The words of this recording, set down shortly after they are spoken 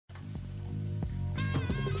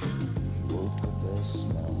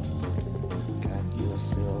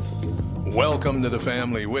Welcome to the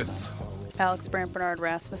family with Alex Brandt Bernard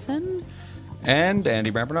Rasmussen and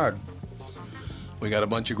Andy Brandt Bernard. We got a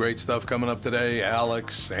bunch of great stuff coming up today.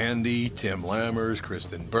 Alex, Andy, Tim Lammers,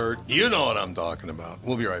 Kristen Burt. You know what I'm talking about.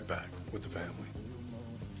 We'll be right back with the family.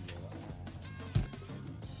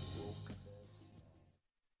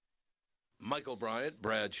 Michael Bryant,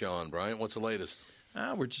 Brad Sean Bryant, what's the latest?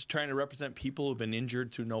 We're just trying to represent people who've been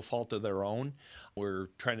injured through no fault of their own. We're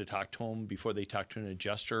trying to talk to them before they talk to an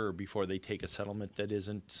adjuster or before they take a settlement that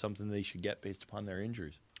isn't something they should get based upon their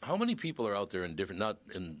injuries. How many people are out there in different, not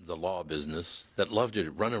in the law business, that love to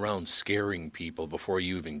run around scaring people before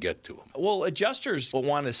you even get to them? Well, adjusters will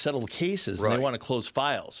want to settle cases and Right. they want to close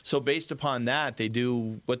files. So based upon that, they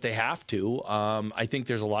do what they have to. I think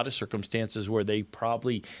there's a lot of circumstances where they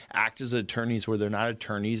probably act as attorneys where they're not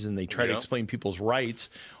attorneys and they try to explain people's rights,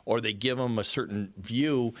 or they give them a certain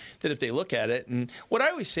view that if they look at it. And what I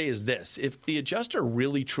always say is this: if the adjuster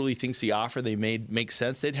really truly thinks the offer they made makes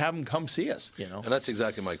sense, they'd have them come see us. And that's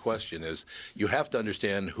exactly my question is, you have to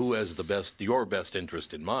understand who has your best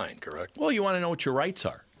interest in mind, correct? Well, you want to know what your rights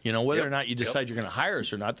are. Whether or not you decide you're going to hire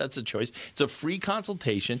us or not, that's a choice. It's a free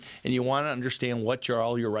consultation, and you want to understand what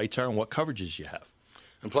all your rights are and what coverages you have.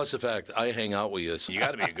 And plus the fact I hang out with you, so you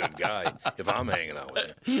got to be a good guy if I'm hanging out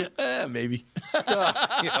with you. Maybe.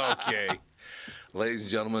 Okay. Ladies and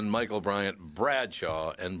gentlemen, Michael Bryant,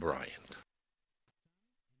 Bradshaw, and Bryant.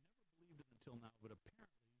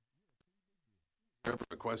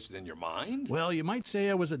 A question in your mind? Well, you might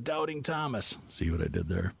say I was a doubting Thomas. See what I did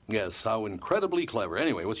there? Yes, how incredibly clever.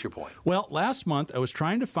 Anyway, what's your point? Well, last month I was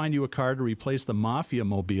trying to find you a car to replace the Mafia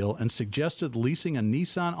Mobile and suggested leasing a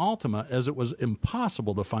Nissan Altima as it was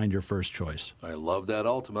impossible to find your first choice. I love that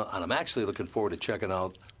Altima, and I'm actually looking forward to checking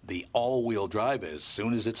out the all-wheel drive as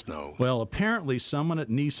soon as it snows. Well, apparently someone at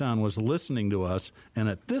Nissan was listening to us, and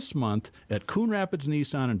at this month at Coon Rapids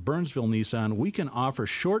Nissan and Burnsville Nissan, we can offer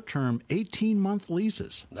short-term 18-month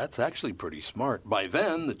leases. That's actually pretty smart. By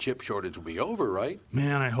then, the chip shortage will be over, right?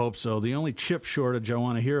 Man, I hope so. The only chip shortage I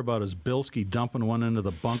want to hear about is Bilski dumping one into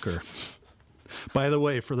the bunker. By the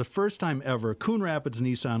way, for the first time ever, Coon Rapids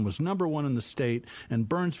Nissan was #1 in the state, and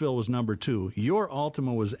Burnsville was #2. Your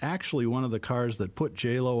Altima was actually one of the cars that put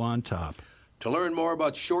J-Lo on top. To learn more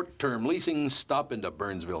about short-term leasing, stop into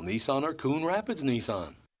Burnsville Nissan or Coon Rapids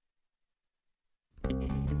Nissan.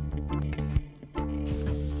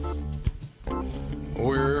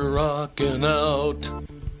 We're rocking out.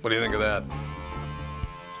 What do you think of that?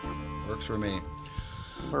 Works for me.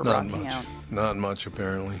 We're Not rocking much. out. Not much,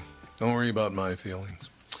 apparently. Don't worry about my feelings.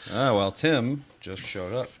 Ah, well, Tim just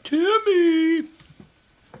showed up. Timmy!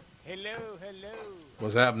 Hello, hello.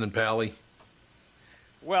 What's happening, Pally?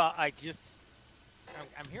 Well, I'm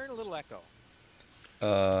hearing a little echo.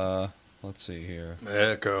 Let's see here.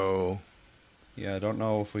 Echo. Yeah, I don't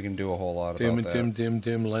know if we can do a whole lot Tim, about that.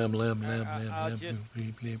 Tim, lamb. I'll just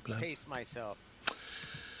pace myself.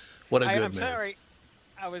 What a good I'm man. sorry.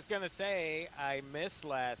 I was going to say I missed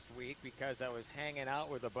last week because I was hanging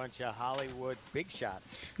out with a bunch of Hollywood big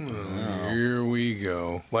shots. Oh, here we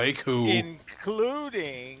go. Like who?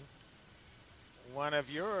 Including one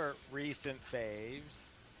of your recent faves,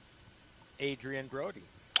 Adrian Brody.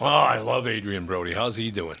 Oh, I love Adrian Brody. How's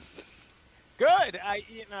he doing? Good.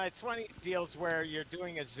 It's one of these deals where you're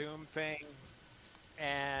doing a Zoom thing,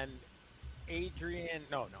 and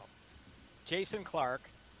Jason Clark.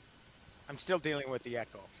 I'm still dealing with the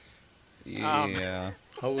echo. Yeah.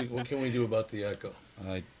 What can we do about the echo?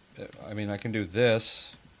 I mean, I can do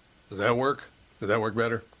this. Does that work? Does that work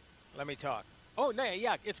better? Let me talk. Oh, no,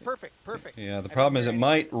 yeah, it's perfect. Yeah, the problem is it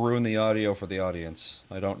might ruin the audio for the audience.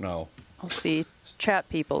 I don't know. I'll see. Chat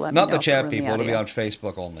people. Let Not me know the if it chat ruined the people. It'll be audio. on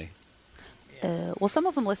Facebook only. Well, some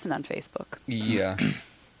of them listen on Facebook. Yeah.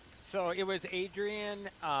 So it was Adrian,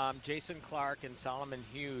 Jason Clark, and Solomon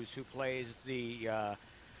Hughes who plays the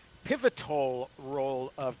pivotal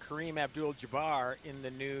role of Kareem Abdul-Jabbar in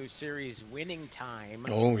the new series Winning Time.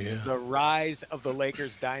 Oh, yeah. The Rise of the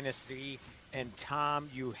Lakers Dynasty. And Tom,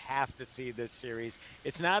 you have to see this series.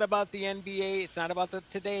 It's not about the NBA. It's not about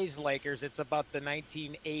today's Lakers. It's about the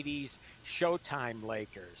 1980s Showtime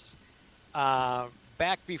Lakers.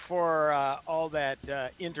 Back before all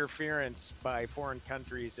that interference by foreign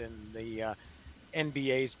countries in the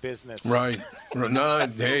NBA's business. Right. No,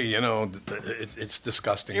 hey, it's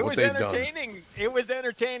disgusting what they've done. It was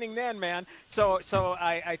entertaining then, man. So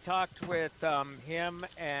I talked with him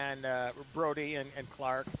and Brody and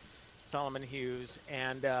Clark, Solomon Hughes,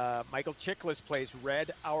 and Michael Chiklis plays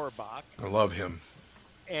Red Auerbach. I love him.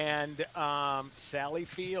 And Sally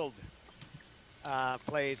Field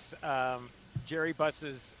plays Jerry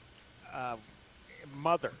Buss's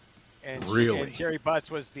mother. And, Really? and Jerry Buss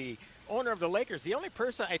was the owner of the Lakers. The only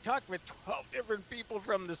person I talked with 12 different people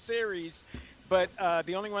from the series, but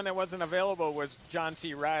the only one that wasn't available was John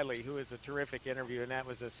C. Riley, who is a terrific interview, and that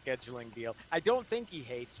was a scheduling deal. I don't think he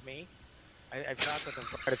hates me. I've talked with him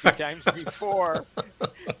quite a few times before.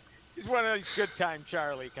 He's one of these good time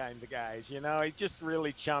Charlie kind of guys, you know. He's just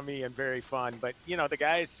really chummy and very fun. But, you know, the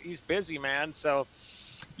guy's, he's busy, man. So,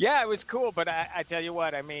 yeah, it was cool. But I tell you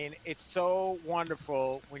what, I mean, it's so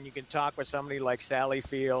wonderful when you can talk with somebody like Sally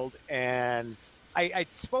Field. And I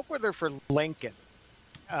spoke with her for Lincoln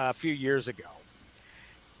a few years ago.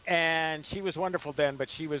 And she was wonderful then, but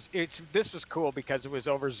this was cool because it was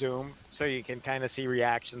over Zoom, so you can kind of see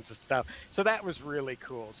reactions and stuff. So that was really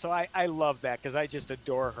cool. So I love that because I just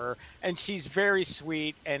adore her. And she's very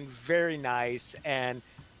sweet and very nice and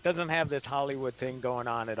doesn't have this Hollywood thing going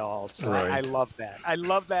on at all. So Right. I love that. I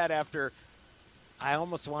love that after, I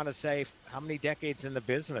almost want to say, how many decades in the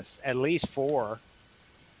business? At least 4.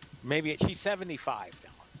 Maybe she's 75 now,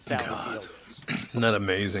 Sally Field is. Isn't that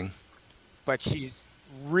amazing? But she's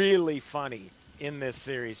really funny in this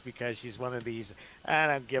series because she's one of these I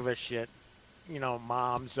don't give a shit, you know,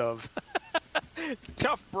 moms of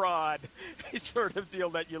tough broad sort of deal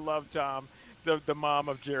that you love, Tom, the mom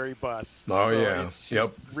of Jerry Buss. Oh, So yeah. she's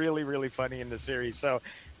Yep. really, really funny in the series. So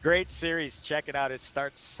great series. Check it out. It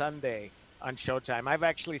starts Sunday on Showtime. I've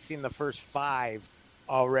actually seen the first 5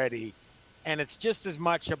 already, and it's just as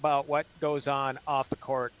much about what goes on off the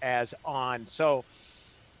court as on. So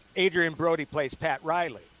Adrian Brody plays Pat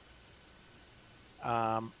Riley,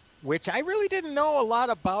 which I really didn't know a lot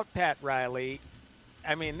about Pat Riley.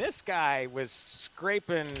 I mean, this guy was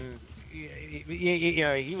scraping, you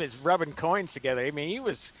know, he was rubbing coins together. I mean,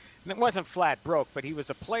 it wasn't flat broke, but he was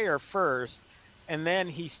a player first, and then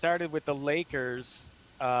he started with the Lakers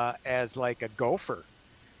as like a gopher.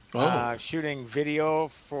 Shooting video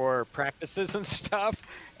for practices and stuff,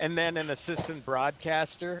 and then an assistant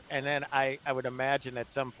broadcaster. And then I would imagine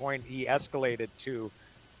at some point he escalated to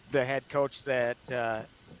the head coach that,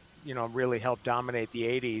 you know, really helped dominate the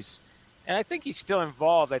 80s. And I think he's still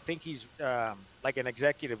involved. I think he's like an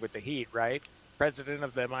executive with the Heat, right? President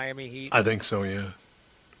of the Miami Heat. I think so, yeah.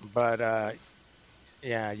 But,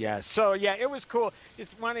 yeah. So, yeah, it was cool.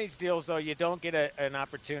 It's one of these deals, though, you don't get an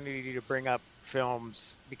opportunity to bring up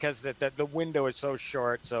films because the window is so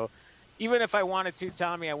short. So even if I wanted to,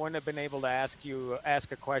 Tommy, I wouldn't have been able to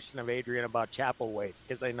ask a question of Adrian about Chapelwaite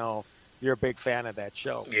because I know you're a big fan of that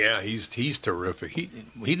show. Yeah, he's terrific.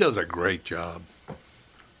 He does a great job.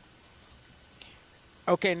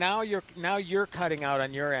 Okay, now you're cutting out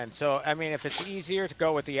on your end. So I mean, if it's easier to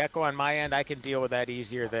go with the echo on my end, I can deal with that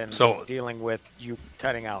easier than dealing with you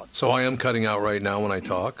cutting out. So I am cutting out right now when I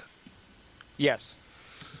talk? Yes.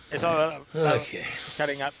 It's all Okay.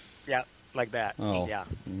 Cutting up, yeah, like that. Oh. Yeah.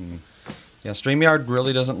 Yeah, StreamYard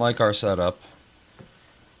really doesn't like our setup.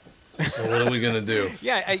 Well, what are we going to do?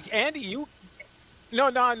 Yeah, Andy,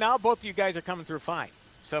 now both of you guys are coming through fine.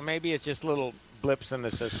 So maybe it's just little blips in the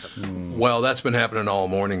system. Well, that's been happening all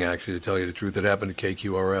morning, actually, to tell you the truth. It happened to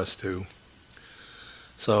KQRS, too.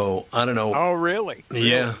 So, I don't know. Oh, really?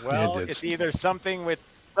 Yeah. Well, it did. it's either something to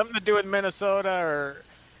do with Minnesota or,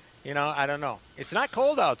 you know, I don't know. It's not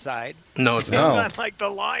cold outside. No, it's It's not. not like the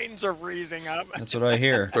lines are freezing up. That's what I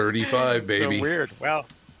hear. 35, baby. So weird. Well,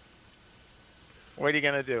 what are you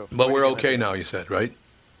going to do? But we're okay now, you said, right?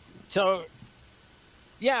 So,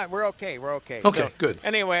 yeah, we're okay. We're okay. Okay, So, good.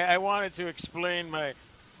 Anyway, I wanted to explain my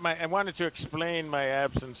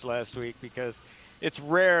absence last week because it's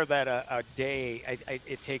rare that a day,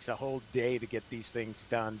 it takes a whole day to get these things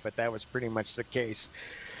done, but that was pretty much the case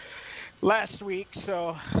last week.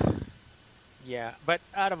 So, yeah. But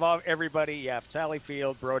out of everybody, yeah, Sally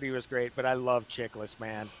Field, Brody was great, but I love Chiklis,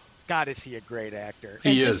 man. God, is he a great actor. He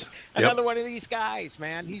And is. just another one of these guys,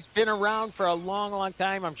 man. He's been around for a long, long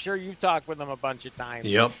time. I'm sure you've talked with him a bunch of times.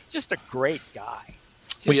 Yep. Just a great guy.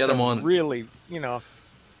 We had Just him a on- Really, you know.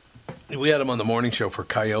 We had him on the morning show for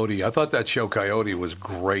Coyote. I thought that show Coyote was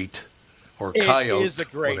great. Or Coyote. It is a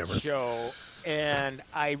great whatever. show, and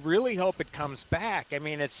I really hope it comes back. I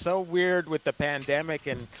mean, it's so weird with the pandemic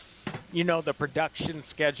and, you know, the production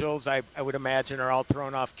schedules, I would imagine, are all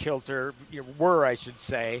thrown off kilter, I should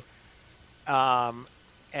say.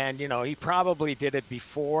 And, you know, he probably did it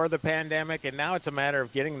before the pandemic, and now it's a matter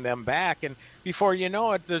of getting them back. And before you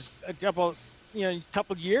know it, there's a couple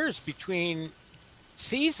years between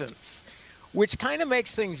seasons, which kind of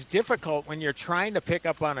makes things difficult when you're trying to pick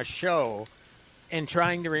up on a show and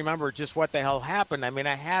trying to remember just what the hell happened. I mean,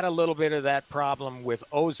 I had a little bit of that problem with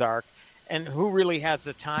Ozark, and who really has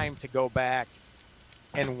the time to go back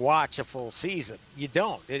and watch a full season? You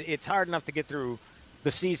don't. It's hard enough to get through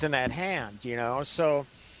the season at hand, you know. So,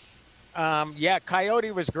 yeah,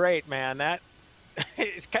 Coyote was great, man. That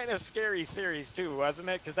it's kind of scary series too, wasn't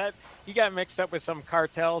it? Because that he got mixed up with some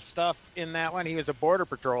cartel stuff in that one. He was a border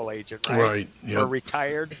patrol agent, right? Right. Or Yep.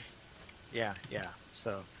 retired. Yeah, yeah.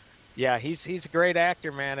 So, yeah, he's a great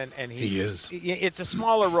actor, man, and He is. It's a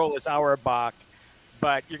smaller role as Auerbach,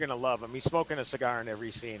 but you're gonna love him. He's smoking a cigar in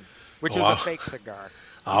every scene, which was Wow. a fake cigar.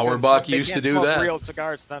 Auerbach They used to can't do smoke that. real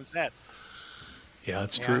cigars on sets. Yeah,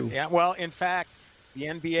 it's Yeah, true. yeah. Well, in fact, the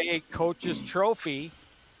NBA coach's trophy,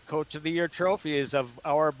 Coach of the Year trophy, is of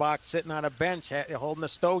Auerbach sitting on a bench holding a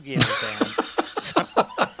stogie in his hand.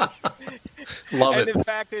 Love And it. in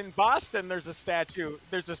fact, in Boston, there's a statue.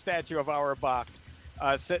 There's a statue of Auerbach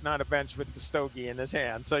sitting on a bench with the stogie in his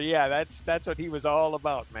hand. So yeah, that's what he was all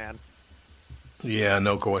about, man. Yeah,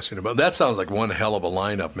 no question about it. That. Sounds like one hell of a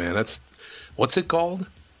lineup, man. What's it called?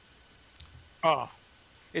 Oh,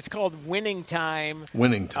 it's called Winning Time.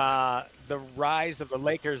 Winning Time. The Rise of the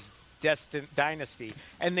Lakers Dynasty,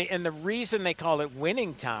 and the reason they called it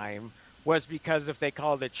Winning Time was because if they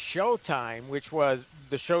called it Showtime, which was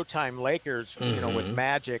the Showtime Lakers, you know, with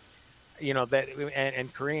Magic, you know, that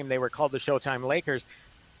and Kareem, they were called the Showtime Lakers.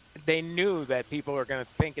 They knew that people were going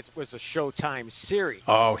to think it was a Showtime series.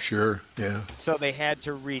 Oh, sure. Yeah. So they had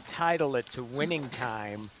to retitle it to Winning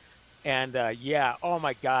Time. And yeah, oh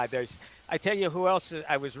my God, I tell you who else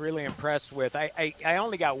I was really impressed with. I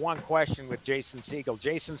only got one question with Jason Segel.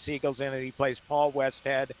 Jason Segel's in it. He plays Paul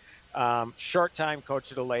Westhead, short-time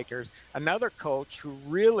coach of the Lakers. Another coach who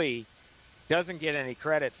really doesn't get any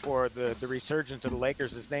credit for the resurgence of the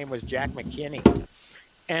Lakers. His name was Jack McKinney.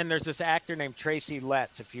 And there's this actor named Tracy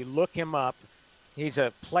Letts. If you look him up, he's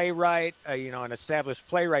a playwright, you know, an established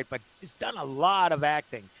playwright, but he's done a lot of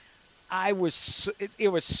acting. It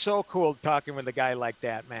was so cool talking with a guy like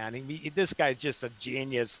that, man. This guy's just a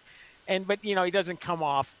genius, but you know, he doesn't come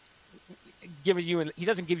off he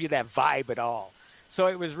doesn't give you that vibe at all. So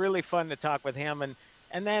it was really fun to talk with him,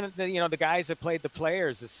 and then the guys that played the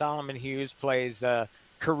players. Solomon Hughes plays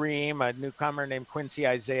Kareem, a newcomer named Quincy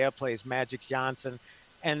Isaiah plays Magic Johnson,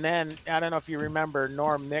 and then I don't know if you remember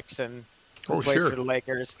Norm Nixon, who played for the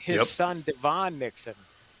Lakers. His son Devon Nixon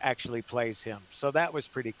actually plays him, so that was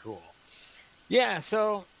pretty cool. Yeah,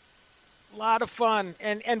 so a lot of fun.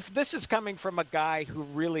 And this is coming from a guy who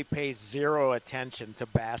really pays zero attention to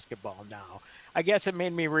basketball now. I guess it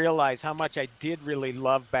made me realize how much I did really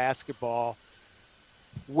love basketball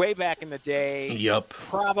way back in the day. Yep.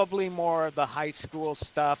 Probably more of the high school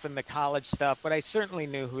stuff and the college stuff, but I certainly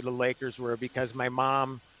knew who the Lakers were because my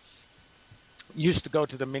mom used to go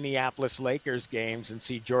to the Minneapolis Lakers games and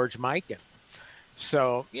see George Mikan.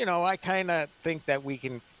 So, you know, I kind of think that we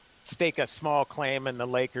can stake a small claim in the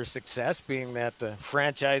Lakers' success, being that the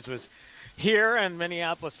franchise was here and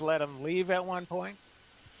Minneapolis let them leave at one point.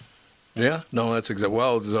 Yeah, no, that's exactly.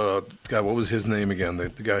 Well, God, what was his name again? The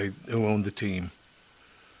guy who owned the team.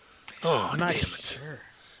 Oh, I'm damn not it! sure.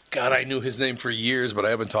 God, I knew his name for years, but I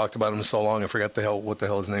haven't talked about him in so long. I forgot what the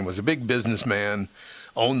hell his name was. A big businessman,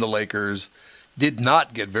 owned the Lakers. Did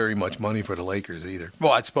not get very much money for the Lakers either.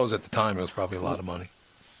 Well, I suppose at the time it was probably a lot of money.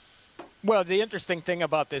 Well, the interesting thing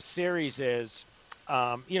about this series is,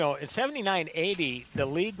 you know, in 79-80, the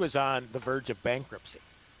league was on the verge of bankruptcy.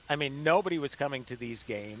 I mean, nobody was coming to these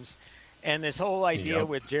games. And this whole idea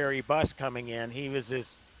with Jerry Buss coming in, he was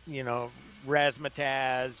this, you know,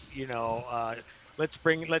 razzmatazz, you know, let's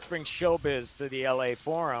bring showbiz to the LA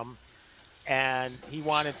Forum. And he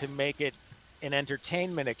wanted to make it an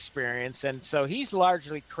entertainment experience. And so he's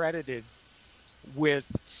largely credited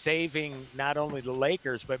with saving not only the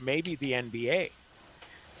Lakers, but maybe the NBA.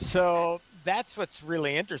 So that's what's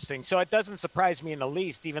really interesting. So it doesn't surprise me in the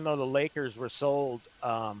least, even though the Lakers were sold.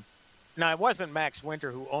 Now, it wasn't Max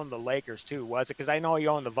Winter who owned the Lakers, too, was it? Because I know he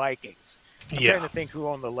owned the Vikings. I'm trying to think who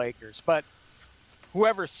owned the Lakers. But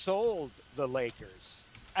whoever sold the Lakers,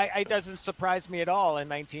 it doesn't surprise me at all in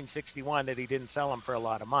 1961 that he didn't sell them for a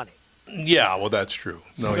lot of money. Yeah, well, that's true.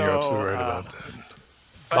 No, you're absolutely right about that.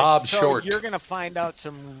 Bob Short. You're going to find out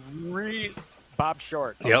some Bob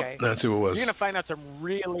Short. Okay? Yep, that's who it was. You're going to find out some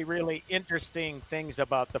really, really interesting things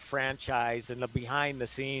about the franchise and the behind the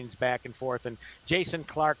scenes back and forth. And Jason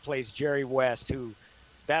Clarke plays Jerry West, who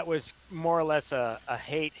that was more or less a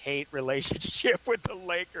hate relationship with the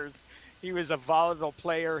Lakers. He was a volatile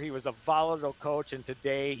player. He was a volatile coach. And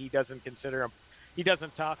today he doesn't consider him. He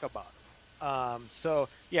doesn't talk about him. So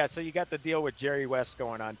you got the deal with Jerry West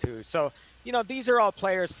going on too. So, you know, these are all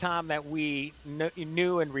players, Tom, that we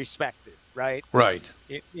knew and respected, right? Right.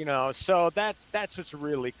 You know, so that's what's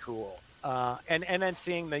really cool. And then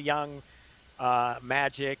seeing the young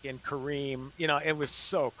Magic and Kareem. You know, it was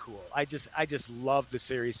so cool. I just love the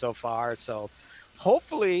series so far. So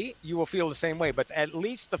hopefully you will feel the same way. But at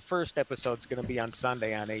least the first episode's going to be on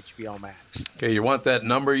Sunday on HBO Max. Okay, you want that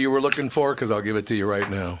number you were looking for? Because I'll give it to you right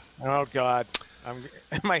now. Oh God,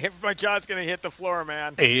 my jaw's going to hit the floor,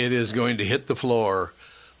 man. It is going to hit the floor.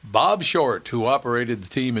 Bob Short, who operated the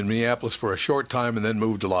team in Minneapolis for a short time and then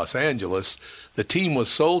moved to Los Angeles, the team was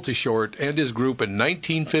sold to Short and his group in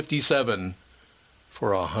 1957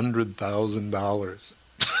 for $100,000.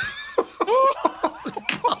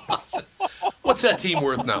 What's that team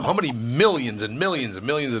worth now? How many millions and millions and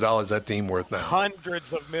millions of dollars is that team worth now?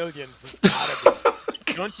 Hundreds of millions. It's gotta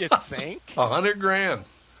be. Don't you think? $100,000.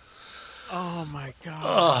 Oh my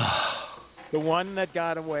God. The one that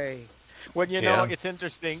got away. Well, you know, it's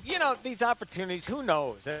interesting. You know, these opportunities. Who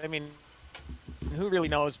knows? I mean, who really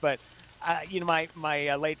knows? But you know,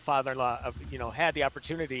 my late father-in-law, you know, had the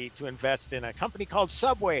opportunity to invest in a company called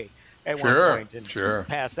Subway at one point and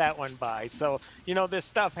pass that one by. So, you know, this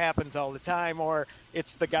stuff happens all the time. Or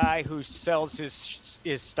it's the guy who sells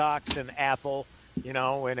his stocks in Apple, you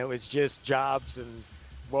know, and it was just Jobs and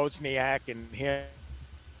Wozniak and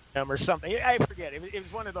him or something. I forget. It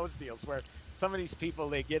was one of those deals where some of these people,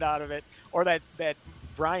 they get out of it. Or that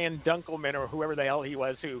Brian Dunkelman or whoever the hell he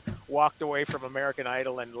was who walked away from American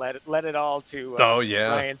Idol and let it all to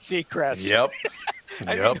Ryan Seacrest. Yep.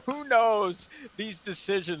 I mean, who knows these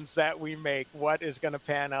decisions that we make, what is going to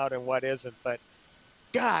pan out and what isn't. But,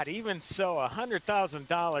 God, even so,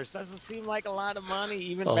 $100,000 doesn't seem like a lot of money,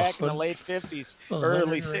 even back in the late 50s,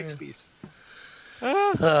 early 60s.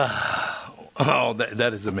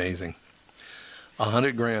 That is amazing.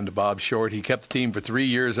 $100,000 to Bob Short. He kept the team for 3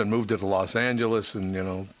 years and moved it to Los Angeles, and, you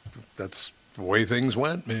know, that's the way things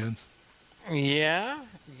went, man. Yeah,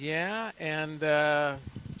 and... what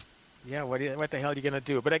the hell are you going to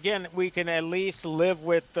do? But again, we can at least live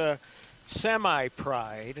with the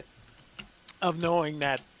semi-pride of knowing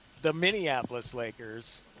that the Minneapolis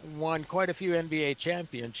Lakers won quite a few NBA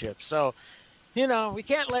championships. So, you know, we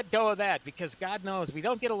can't let go of that because God knows we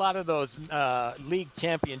don't get a lot of those league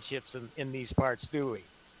championships in these parts, do we?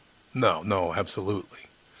 No, absolutely.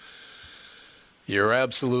 You're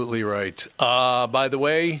absolutely right. By the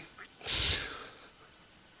way...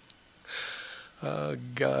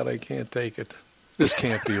 God, I can't take it. This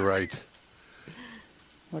can't be right.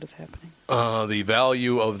 What is happening? The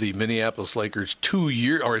value of the Minneapolis Lakers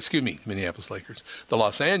the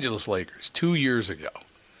Los Angeles Lakers 2 years ago.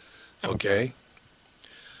 Okay.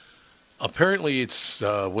 Apparently it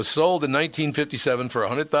was sold in 1957 for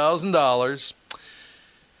 $100,000.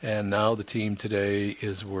 And now the team today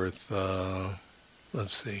is worth,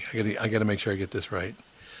 let's see, I got to make sure I get this right.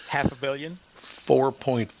 $500 million?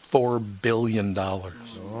 $4.4 billion.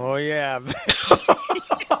 Oh, yeah.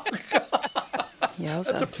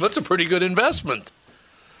 That's a pretty good investment.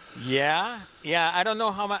 Yeah. I don't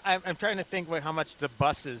know how much. I'm trying to think how much the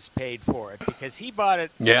buses paid for it because he bought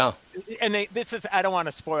it. Yeah. And I don't want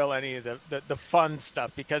to spoil any of the fun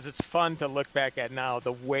stuff because it's fun to look back at now,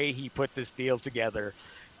 the way he put this deal together.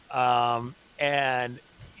 And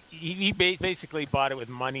he basically bought it with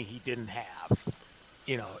money he didn't have.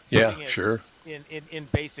 You know. Yeah, sure. In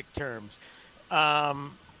basic terms,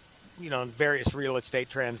 you know, various real estate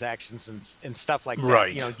transactions and stuff like that.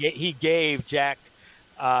 Right. You know, he gave Jack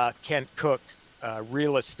Kent Cook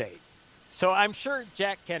real estate. So I'm sure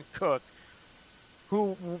Jack Kent Cook,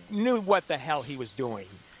 who knew what the hell he was doing,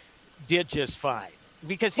 did just fine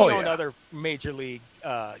because he owned other major league,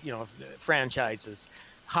 you know, franchises,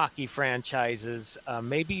 hockey franchises,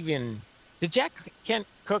 maybe even. Did Jack Kent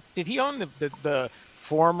Cook? Did he own the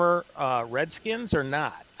former Redskins or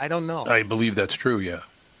not? I don't know. I believe that's true. Yeah.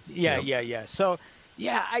 Yeah. So,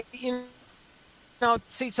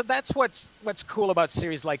 so that's what's cool about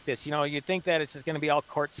series like this. You know, you think that it's going to be all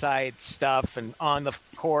courtside stuff and on the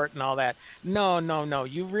court and all that. No.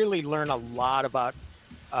 You really learn a lot about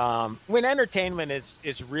when entertainment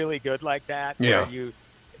is really good like that. Yeah. Where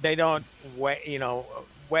they don't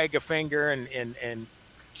wag a finger and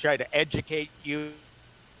try to educate you,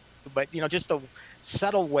 but you know, just the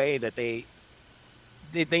subtle way that they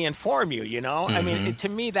inform you, you know? Mm-hmm. I mean, to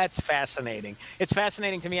me, that's fascinating. It's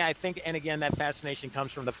fascinating to me, I think, and again, that fascination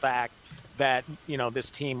comes from the fact that, you know,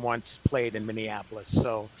 this team once played in Minneapolis.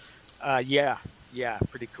 So,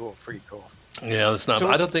 pretty cool. Yeah, that's not.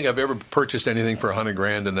 I don't think I've ever purchased anything for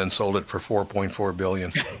 $100,000 and then sold it for $4.4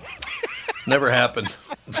 billion. Never happened.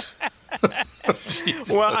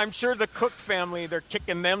 Well, I'm sure the Cook family, they're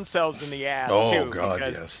kicking themselves in the ass, too. Oh, God,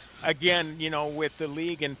 because, yes. Again, you know, with the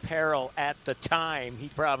league in peril at the time, he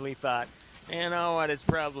probably thought, you know what? It's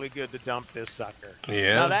probably good to dump this sucker.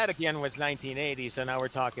 Yeah. Now that again was 1980, so now we're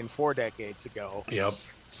talking 4 decades ago. Yep.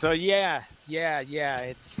 So yeah.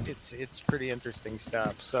 It's pretty interesting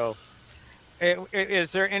stuff. So,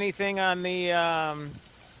 is there anything on the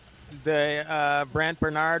Brant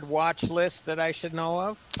Bernard watch list that I should know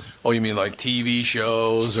of? Oh, you mean like TV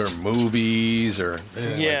shows or movies or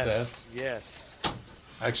anything like that? Yes.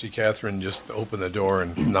 Actually, Catherine just opened the door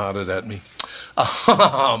and nodded at me.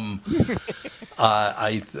 I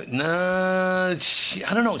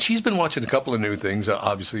don't know. She's been watching a couple of new things.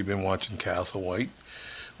 Obviously, been watching Castle White,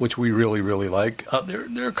 which we really, really like. There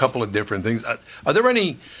are a couple of different things. Are there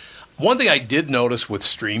any? One thing I did notice with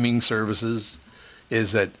streaming services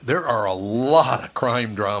is that there are a lot of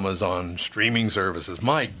crime dramas on streaming services.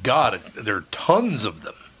 My God, there are tons of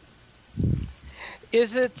them.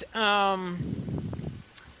 Is it?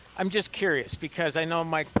 I'm just curious because I know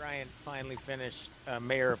Mike Bryant finally finished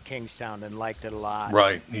Mayor of Kingstown and liked it a lot.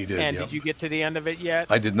 Right, he did. And yep. did you get to the end of it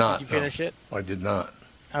yet? I did not. Did you finish it? I did not.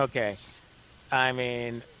 Okay. I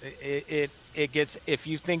mean, it gets, if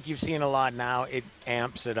you think you've seen a lot now, it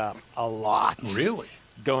amps it up a lot. Really?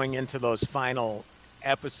 Going into those final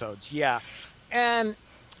episodes, yeah. And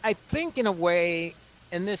I think in a way,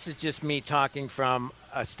 and this is just me talking from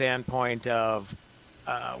a standpoint of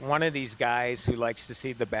one of these guys who likes to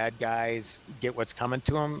see the bad guys get what's coming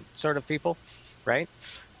to them sort of people, right?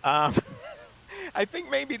 I think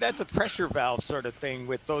maybe that's a pressure valve sort of thing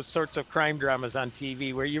with those sorts of crime dramas on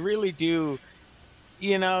TV where you really do,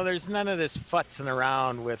 you know, there's none of this futzing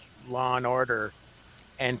around with Law and Order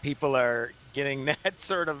and people are getting that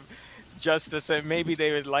sort of justice that maybe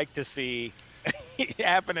they would like to see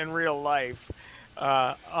happen in real life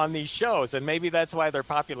on these shows. And maybe that's why they're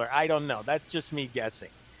popular. I don't know. That's just me guessing.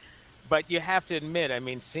 But you have to admit, I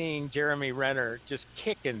mean, seeing Jeremy Renner just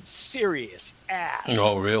kicking serious ass.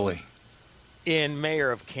 Oh, really? In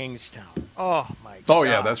Mayor of Kingstown. Oh, my God. Oh,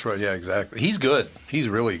 yeah, that's right. Yeah, exactly. He's good. He's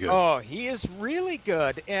really good. Oh, he is really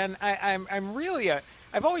good. And I'm really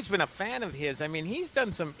I've always been a fan of his. I mean, he's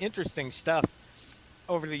done some interesting stuff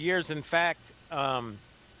over the years. In fact,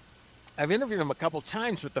 I've interviewed him a couple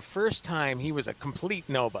times, but the first time he was a complete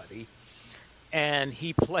nobody. And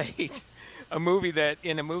he played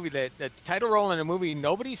the title role in a movie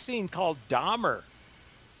nobody's seen called Dahmer.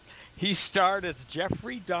 He starred as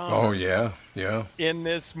Jeffrey Dahmer. Oh, yeah, yeah. In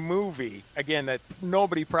this movie, again, that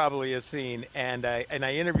nobody probably has seen, and I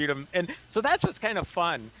interviewed him. And so that's what's kind of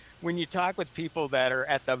fun when you talk with people that are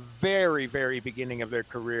at the very, very beginning of their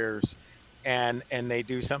careers, and they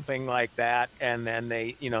do something like that, and then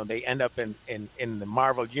they end up in the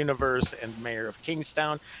Marvel Universe and Mayor of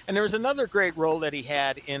Kingstown. And there was another great role that he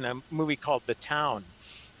had in a movie called The Town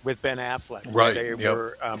with Ben Affleck. Right. Where they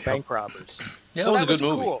were bank robbers. Yeah, so that was a good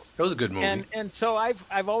movie. Cool. It was a good movie. And so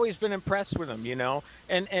I've always been impressed with him, you know.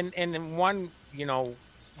 And in one, you know,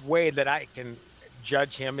 way that I can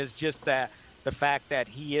judge him is just that the fact that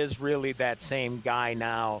he is really that same guy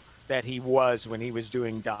now that he was when he was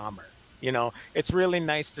doing Dahmer. You know, it's really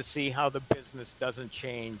nice to see how the business doesn't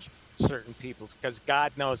change certain people, because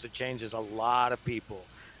God knows it changes a lot of people.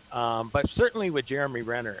 But certainly with Jeremy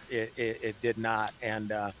Renner, it did not.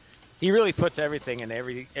 And he really puts everything in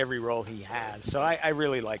every role he has. So I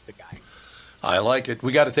really like the guy. I like it.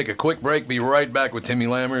 We got to take a quick break. Be right back with Timmy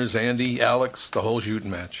Lammers, Andy, Alex, the whole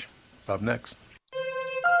shooting match. Up next.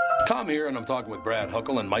 Tom here, and I'm talking with Brad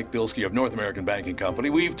Huckle and Mike Bilski of North American Banking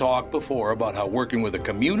Company. We've talked before about how working with a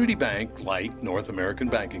community bank like North American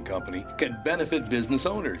Banking Company can benefit business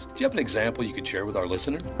owners. Do you have an example you could share with our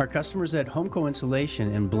listener? Our customers at Homeco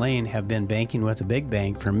Insulation in Blaine have been banking with a big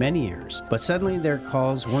bank for many years, but suddenly their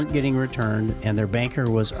calls weren't getting returned and their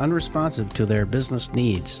banker was unresponsive to their business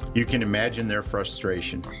needs. You can imagine their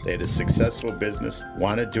frustration. They had a successful business,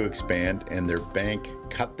 wanted to expand, and their bank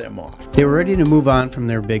cut them off. They were ready to move on from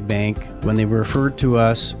their big bank. When they were referred to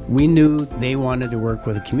us, we knew they wanted to work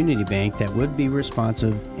with a community bank that would be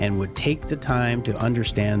responsive and would take the time to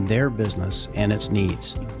understand their business and its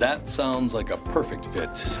needs. That sounds like a perfect fit.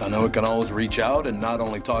 I know it can always reach out and not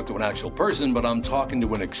only talk to an actual person, but I'm talking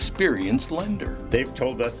to an experienced lender. They've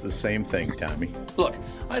told us the same thing, Tommy. Look,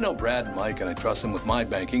 I know Brad and Mike, and I trust them with my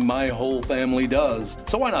banking. My whole family does.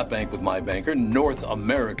 So why not bank with my banker, North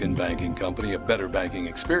American Banking Company, a better banking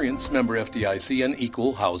experience, member FDIC, and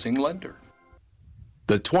equal housing lender.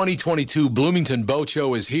 The 2022 Bloomington Boat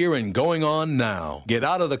Show is here and going on now. Get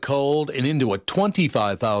out of the cold and into a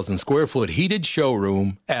 25,000 square foot heated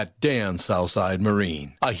showroom at Dan's Southside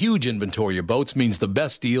Marine. A huge inventory of boats means the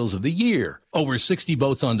best deals of the year. Over 60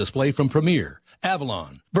 boats on display from Premier,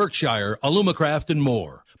 Avalon, Berkshire, Alumacraft, and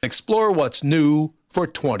more. Explore what's new, for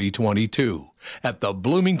 2022 at the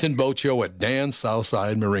Bloomington Boat Show at Dan's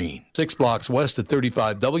Southside Marine. 6 blocks west at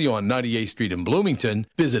 35W on 98th Street in Bloomington.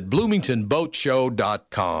 Visit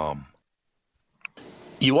bloomingtonboatshow.com.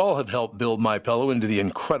 You all have helped build MyPillow into the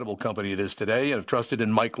incredible company it is today and have trusted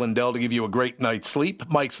in Mike Lindell to give you a great night's sleep.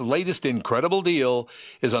 Mike's latest incredible deal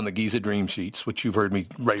is on the Giza Dream Sheets, which you've heard me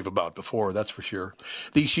rave about before, that's for sure.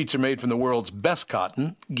 These sheets are made from the world's best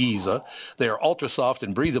cotton, Giza. They are ultra soft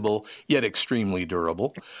and breathable, yet extremely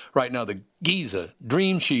durable. Right now, the Giza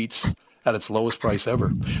Dream Sheets at its lowest price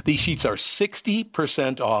ever. These sheets are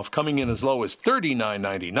 60% off, coming in as low as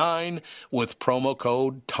 $39.99 with promo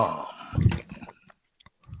code TOM.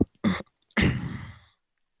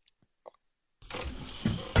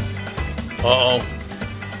 Uh-oh.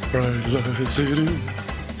 Bright light city.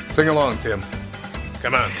 Sing along, Tim.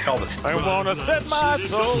 Come on, Elvis. I want to set my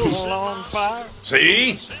soul on fire.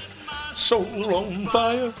 See? Soul on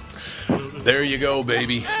fire. There you go,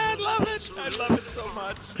 baby. I love it. I love it so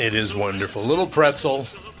much. It is wonderful. Little pretzel.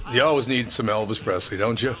 You always need some Elvis Presley,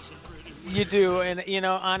 don't you? You do. And,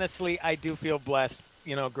 honestly, I do feel blessed,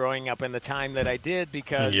 growing up in the time that I did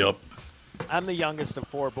because I'm the youngest of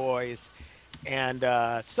 4 boys. And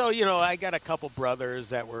so, I got a couple brothers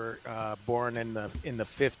that were born in the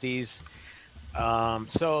 50s.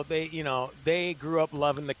 So they grew up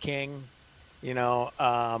loving the King,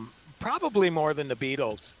 probably more than the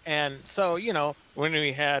Beatles. And so, when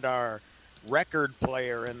we had our record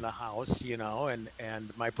player in the house, and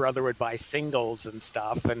my brother would buy singles and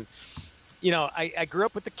stuff. And, I grew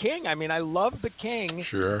up with the King. I mean, I love the King.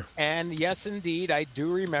 Sure. And yes, indeed, I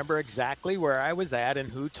do remember exactly where I was at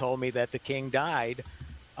and who told me that the King died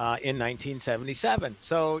in 1977.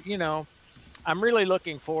 So, I'm really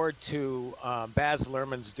looking forward to Baz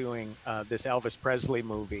Luhrmann's doing this Elvis Presley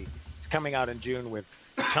movie. It's coming out in June with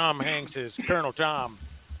Tom Hanks as Colonel Tom.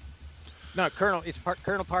 No, Colonel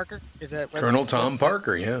Parker? Is that Colonel Tom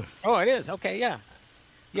Parker, yeah. Oh, it is. Okay, yeah.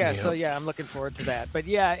 Yeah, so I'm looking forward to that. But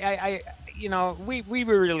yeah, I we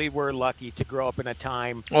really were lucky to grow up in a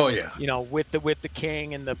time. Oh yeah. With the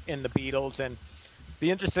King and the Beatles. And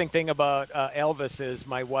the interesting thing about Elvis is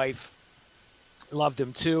my wife loved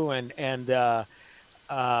him too, and the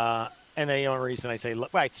only reason I say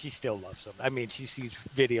right, she still loves him. I mean, she sees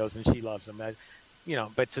videos and she loves him.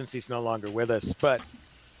 But since he's no longer with us, but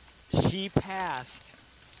she passed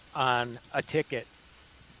on a ticket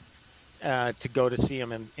to go to see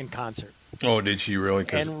him in concert. Oh, did she really?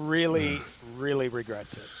 And really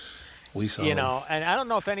regrets it. We saw and I don't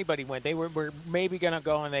know if anybody went. They were maybe going to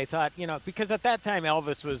go, and they thought, because at that time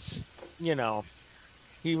Elvis was,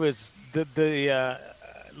 he was the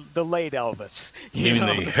late Elvis. You mean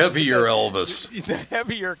the heavier Elvis? The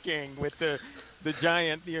heavier King with the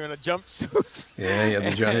giant, jumpsuit. Yeah,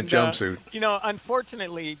 the giant jumpsuit.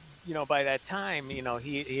 Unfortunately, by that time,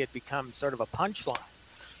 he had become sort of a punchline.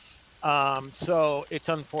 So it's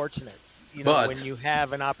unfortunate, when you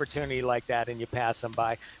have an opportunity like that and you pass them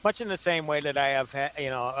by. Much in the same way that I have had,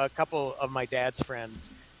 a couple of my dad's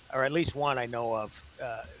friends, or at least one I know of,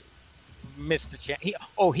 missed a chance.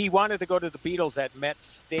 He wanted to go to the Beatles at Met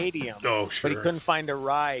Stadium. Oh, sure. But he couldn't find a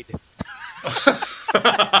ride.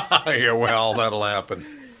 Yeah, well, that'll happen.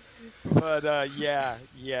 But yeah.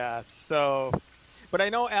 So, but I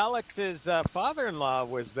know Alex's father-in-law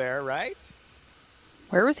was there, right?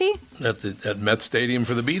 Where was he? At Met Stadium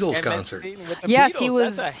for the Beatles concert. Yes, Beatles. he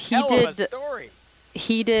was. That's a hell of a story.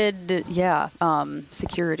 He did. Yeah,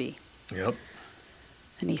 security. Yep.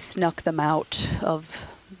 And he snuck them out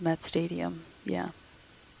of Met Stadium. Yeah.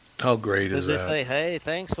 How great is that? Did they say, "Hey,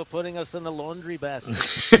 thanks for putting us in the laundry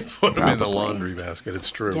basket"? Put them in the laundry basket.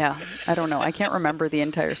 It's true. Yeah, I don't know. I can't remember the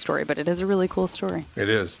entire story, but it is a really cool story. It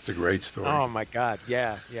is. It's a great story. Oh my God!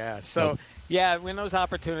 Yeah. So. Yeah, when those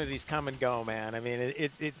opportunities come and go, man. I mean,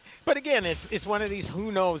 it's. But again, it's one of these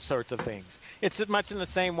who knows sorts of things. It's much in the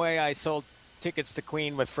same way I sold tickets to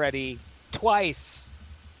Queen with Freddie twice,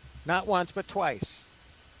 not once but twice.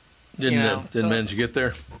 Didn't manage to get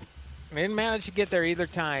there. I didn't manage to get there either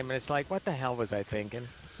time, and it's like, what the hell was I thinking?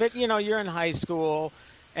 But you're in high school,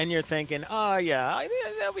 and you're thinking, oh yeah,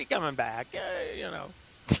 they'll be coming back,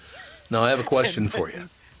 Now I have a question for you.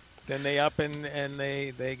 Then they up and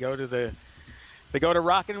they go to the. They go to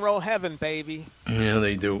rock and roll heaven, baby. Yeah,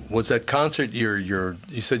 they do. What's that concert? You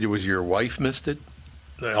said it was your wife missed it?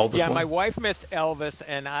 The Elvis one? My wife missed Elvis,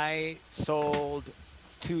 and I sold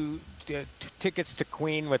two tickets to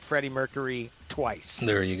Queen with Freddie Mercury twice.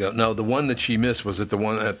 There you go. Now, the one that she missed, was it the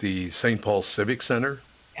one at the St. Paul Civic Center?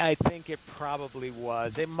 I think it probably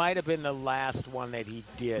was. It might have been the last one that he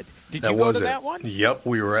did. Did you go to that one? Yep,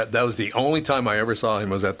 that was the only time I ever saw him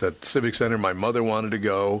was at the Civic Center. My mother wanted to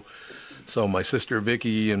go. So my sister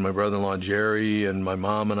Vicky and my brother-in-law Jerry and my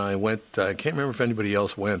mom and I went. I can't remember if anybody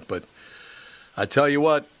else went, but I tell you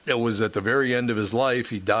what, it was at the very end of his life.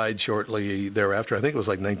 He died shortly thereafter. I think it was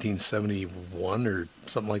like 1971 or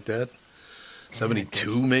something like that.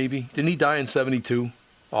 72 maybe. Didn't he die in 72?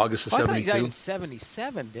 August of 72? I thought he died in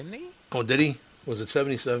 77, didn't he? Oh, did he? Was it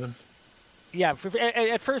 77? Yeah,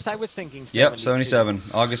 at first I was thinking 72. Yep, 77.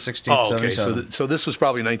 August 16th, Oh, okay. 77. So this was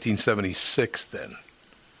probably 1976 then.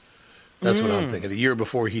 That's what I'm thinking. A year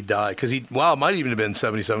before he died. Because it might even have been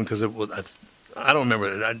 77 because it was, I don't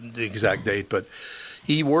remember the exact date, but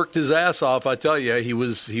he worked his ass off. I tell you, he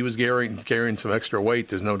was carrying some extra weight.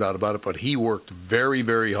 There's no doubt about it. But he worked very,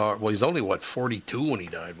 very hard. Well, he's only, 42 when he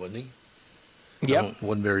died, wasn't he? Yep.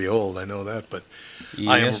 Wasn't very old, I know that, but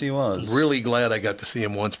Yes, he was. Really glad I got to see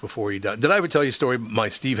him once before he died. Did I ever tell you a story, my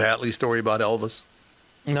Steve Hatley story about Elvis?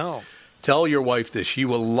 No. Tell your wife this; she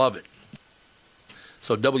will love it.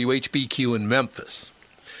 So WHBQ in Memphis,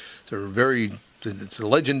 it's a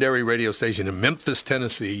legendary radio station in Memphis,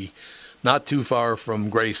 Tennessee, not too far from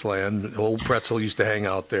Graceland. Old Pretzel used to hang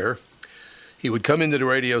out there. He would come into the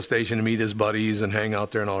radio station to meet his buddies and hang out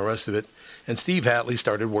there and all the rest of it. And Steve Hatley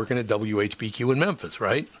started working at WHBQ in Memphis,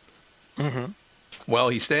 right? Mm-hmm. Well,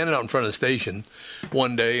 he's standing out in front of the station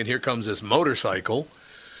one day, and here comes this motorcycle,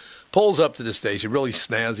 pulls up to the station, really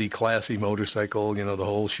snazzy, classy motorcycle, the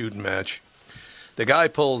whole shooting match. The guy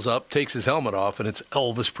pulls up, takes his helmet off, and it's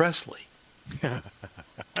Elvis Presley.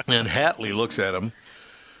 And Hatley looks at him.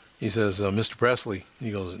 He says, Mr. Presley.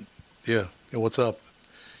 He goes, yeah, what's up?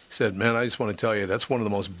 He said, man, I just want to tell you, that's one of the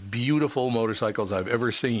most beautiful motorcycles I've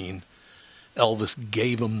ever seen. Elvis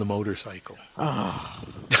gave him the motorcycle. Oh.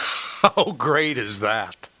 How great is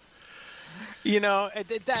that?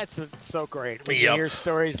 That's so great. When you hear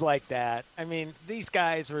stories like that. I mean, these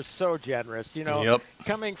guys were so generous.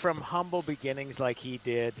 Coming from humble beginnings like he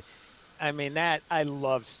did. I mean, I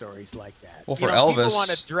love stories like that. Well, for Elvis, people want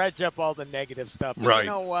to dredge up all the negative stuff. But right. You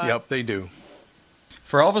know what? Yep, they do.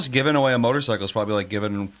 For Elvis, giving away a motorcycle is probably like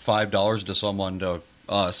giving $5 to someone to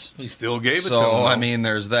us. He still gave it to him. So, I mean,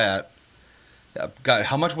 there's that. God,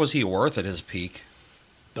 how much was he worth at his peak?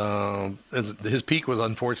 His peak was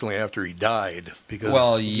unfortunately after he died. Because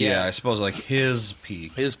I suppose like his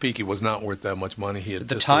peak. His peak, he was not worth that much money. At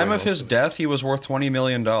the time of his death, he was worth $20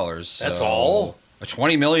 million. That's all?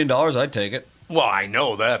 $20 million, I'd take it. Well, I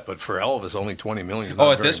know that, but for Elvis, only $20 million.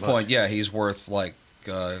 At this point, yeah, he's worth like,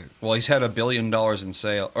 he's had $1 billion in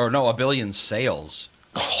sales, or no, $1 billion sales.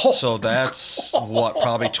 Oh. So that's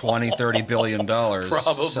probably $20-30 billion.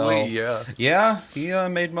 Probably, yeah. Yeah, he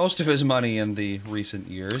made most of his money in the recent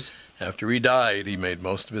years. After he died, he made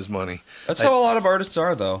most of his money. That's how a lot of artists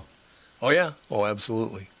are, though. Oh yeah,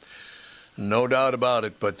 absolutely, no doubt about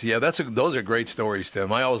it. But yeah, those are great stories,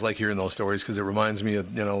 Tim. I always like hearing those stories because it reminds me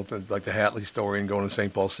of like the Hatley story and going to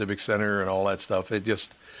St. Paul Civic Center and all that stuff. It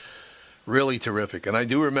just really terrific. And I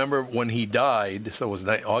do remember when he died, so it was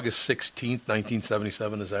August 16th,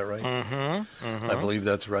 1977, is that right? Mm-hmm. I believe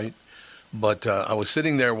that's right. But I was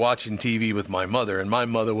sitting there watching TV with my mother, and my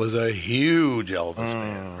mother was a huge Elvis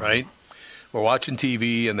fan, right? We're watching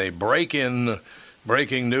TV, and they breaking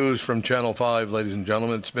news from Channel 5, ladies and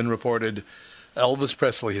gentlemen. It's been reported Elvis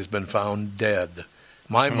Presley has been found dead.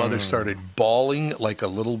 My mother started bawling like a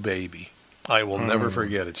little baby. I will never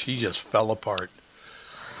forget it. She just fell apart.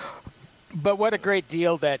 But what a great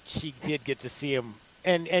deal that she did get to see him,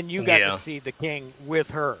 and you got to see the King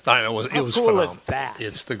with her. I know it was cool phenomenal. Is that?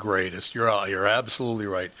 It's the greatest. You're absolutely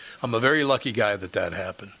right. I'm a very lucky guy that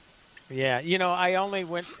happened. Yeah, I only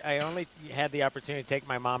had the opportunity to take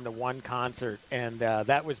my mom to one concert, and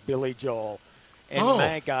that was Billy Joel. And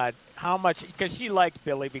my God, how much? Because she liked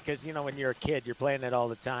Billy, because when you're a kid, you're playing it all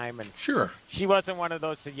the time, and sure, she wasn't one of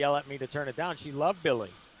those to yell at me to turn it down. She loved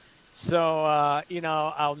Billy. So,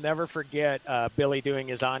 I'll never forget Billy doing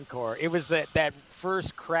his encore. It was that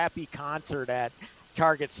first crappy concert at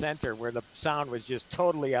Target Center where the sound was just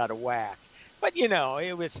totally out of whack. But,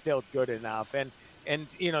 it was still good enough. And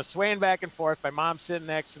swaying back and forth, my mom's sitting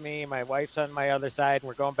next to me, my wife's on my other side, and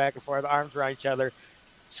we're going back and forth, arms around each other,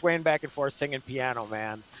 swaying back and forth, singing Piano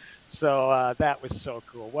Man. So that was so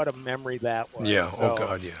cool. What a memory that was. Yeah, so, oh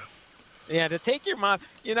God, yeah. Yeah, to take your mom,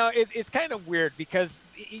 it's kind of weird because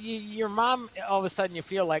your mom, all of a sudden you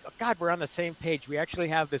feel like, oh, God, we're on the same page. We actually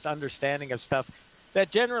have this understanding of stuff that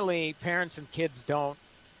generally parents and kids don't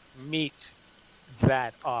meet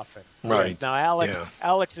that often. Right. Now,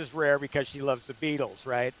 Alex is rare because she loves the Beatles,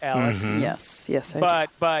 right, Alex? Mm-hmm. Yes, I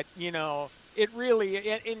do. But it really,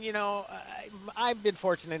 and I've been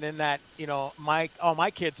fortunate in that, all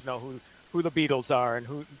my kids know who the Beatles are and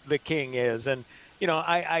who the King is. And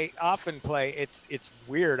I often play. It's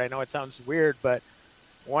weird. I know it sounds weird, but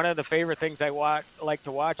one of the favorite things I like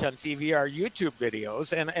to watch on TV are YouTube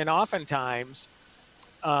videos, and oftentimes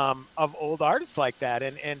of old artists like that.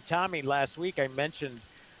 And Tommy, last week I mentioned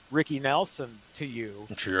Ricky Nelson to you.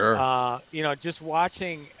 Sure. Just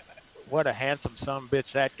watching what a handsome son of a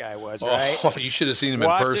bitch that guy was, right? Oh, you should have seen him in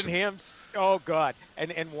person. Watching him, oh God,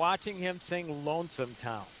 and watching him sing "Lonesome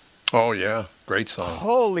Town." Oh yeah, great song.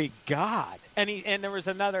 Holy God! And there was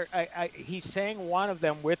another. He sang one of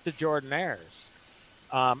them with the Jordanaires.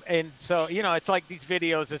 And so, it's like these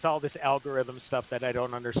videos, it's all this algorithm stuff that I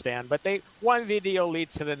don't understand, but one video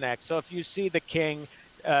leads to the next. So if you see the King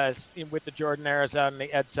with the Jordanaires on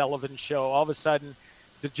the Ed Sullivan Show, all of a sudden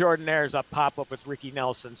the Jordanaires pop up with Ricky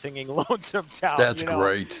Nelson singing Lonesome Town. That's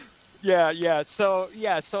great. Yeah. So,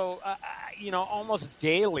 almost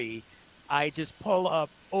daily, I just pull up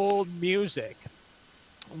old music,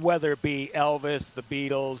 whether it be Elvis, the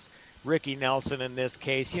Beatles, Ricky Nelson in this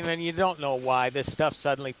case, and you don't know why this stuff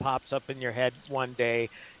suddenly pops up in your head one day,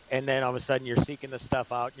 and then all of a sudden you're seeking the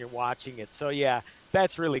stuff out and you're watching it. So yeah,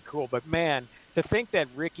 that's really cool. But man, to think that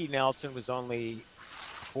Ricky Nelson was only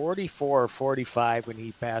 44 or 45 when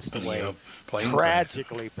he passed away,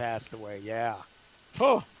 tragically passed away. Yeah.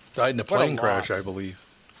 Oh, died in a plane crash, I believe.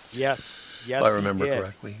 Yes, if I remember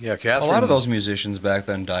correctly. Yeah, Catherine. A lot of those musicians back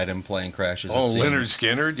then died in plane crashes. Oh, Leonard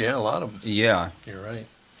Skinner. Yeah, a lot of them. Yeah, you're right.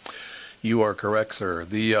 You are correct, sir.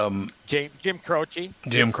 The Jim Croce.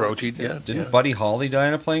 Jim Croce, yeah. Didn't Buddy Holly die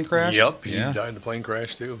in a plane crash? Yep, he died in a plane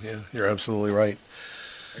crash too. Yeah, you're absolutely right.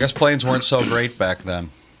 I guess planes weren't so great back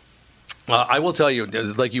then. I will tell you,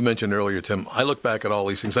 like you mentioned earlier, Tim, I look back at all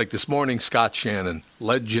these things. Like this morning, Scott Shannon,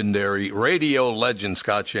 legendary radio legend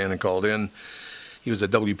Scott Shannon called in. He was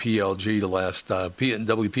at WPLJ the last,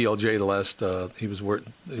 he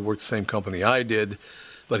worked the same company I did,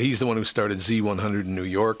 but he's the one who started Z100 in New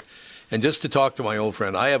York. And just to talk to my old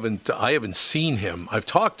friend, I haven't seen him. I've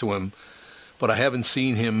talked to him, but I haven't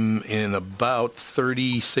seen him in about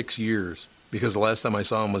 36 years, because the last time I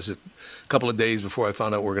saw him was a couple of days before I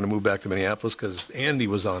found out we were going to move back to Minneapolis, because Andy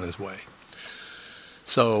was on his way.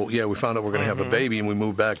 So, yeah, we found out we were going to have a baby, and we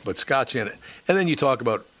moved back. But Scott Shannon. And then you talk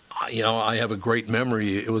about, I have a great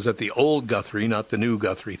memory. It was at the old Guthrie, not the new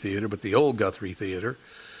Guthrie Theater, but the old Guthrie Theater.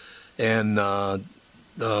 And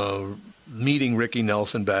meeting Ricky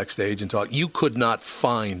Nelson backstage and talk. You could not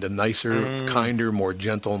find a nicer, kinder, more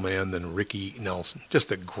gentle man than Ricky Nelson.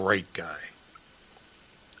 Just a great guy.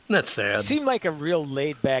 Isn't that sad? Seemed like a real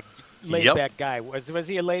laid back guy. Was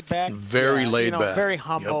he a laid back? Very laid back. Very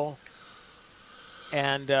humble.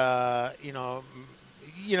 Yep. And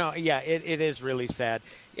it is really sad.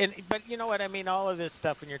 But you know what I mean? All of this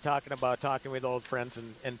stuff when you're talking with old friends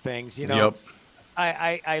and things, Yep.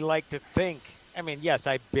 I like to think. I mean, yes,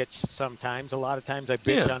 I bitch sometimes. A lot of times I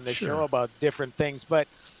bitch on this show about different things. But,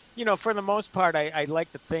 for the most part, I like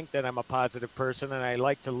to think that I'm a positive person, and I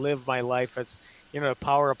like to live my life as, the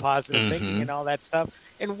power of positive thinking and all that stuff.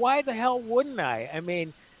 And why the hell wouldn't I? I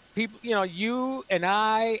mean, people, you and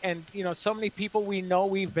I and, so many people we know,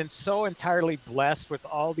 we've been so entirely blessed with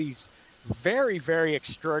all these very, very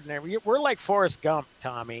extraordinary. We're like Forrest Gump,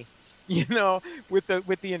 Tommy. With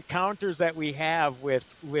the encounters that we have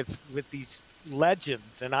with these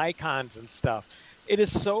legends and icons and stuff. It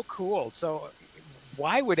is so cool. So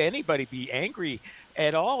why would anybody be angry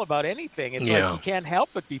at all about anything? It's like you can't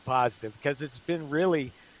help but be positive, because it's been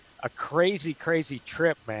really a crazy, crazy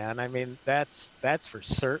trip, man. I mean, that's for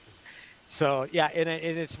certain. So, yeah, and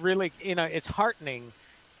it's really, it's heartening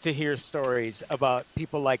to hear stories about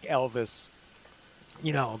people like Elvis,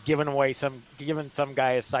 giving some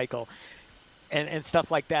guy a cycle and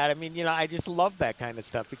stuff like that. I mean, I just love that kind of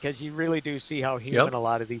stuff, because you really do see how human a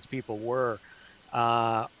lot of these people were.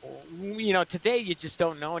 Today you just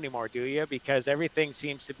don't know anymore, do you? Because everything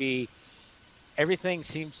seems to be,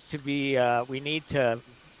 we need to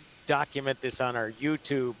document this on our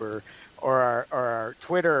YouTube or our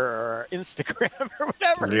Twitter or our Instagram or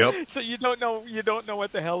whatever. Yep. So you don't know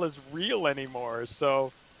what the hell is real anymore.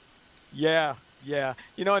 So, yeah.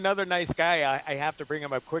 Another nice guy, I have to bring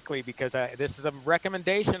him up quickly, because this is a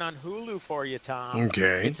recommendation on Hulu for you, Tom.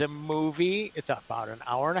 Okay. It's a movie. It's about an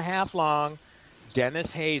hour and a half long.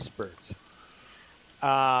 Dennis Haysbert.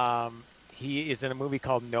 He is in a movie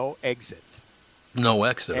called No Exit. No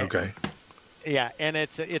Exit, okay. Yeah, and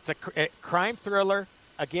it's a crime thriller.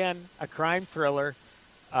 Again, a crime thriller.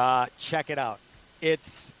 Check it out.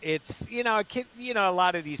 It's a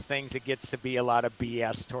lot of these things, it gets to be a lot of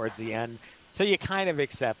BS towards the end. So you kind of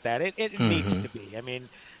accept that. It needs to be. I mean,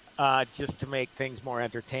 just to make things more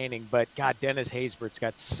entertaining. But God, Dennis Haysbert's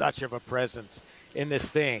got such of a presence in this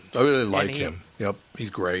thing. I really like him. Yep, he's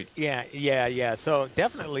great. Yeah. So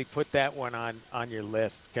definitely put that one on your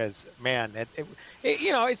list because, man,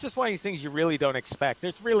 it's just one of these things you really don't expect.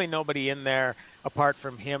 There's really nobody in there apart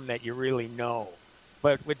from him that you really know.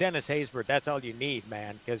 But with Dennis Haysbert, that's all you need,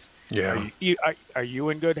 man. Because are you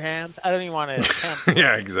in good hands? I don't even want to attempt.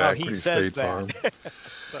 Yeah, exactly. He says State Farm.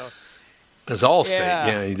 So, does Allstate?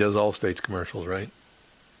 Yeah, he does Allstate's commercials, right?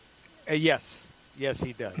 Yes,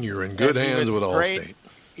 he does. You're in good hands with Allstate.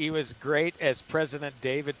 He was great as President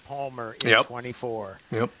David Palmer in 24.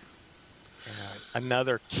 Yep.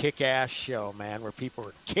 Another kick-ass show, man, where people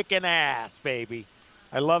were kicking ass, baby.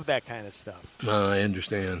 I love that kind of stuff. I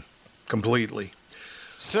understand completely.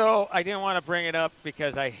 So I didn't want to bring it up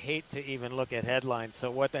because I hate to even look at headlines.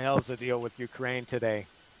 So what the hell's the deal with Ukraine today?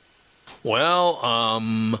 Well,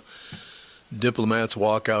 diplomats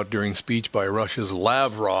walk out during speech by Russia's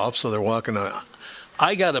Lavrov, so they're walking out.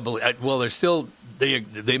 I got to believe, well,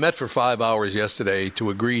 they met for 5 hours yesterday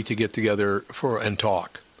to agree to get together and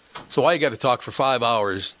talk. So why you got to talk for 5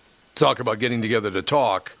 hours, talk about getting together to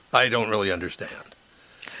talk, I don't really understand.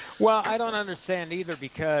 Well, I don't understand either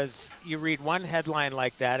because you read one headline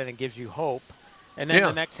like that and it gives you hope. And then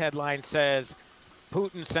the next headline says,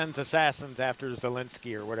 Putin sends assassins after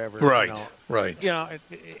Zelensky or whatever. Right, right.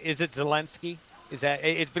 Is it Zelensky? Is that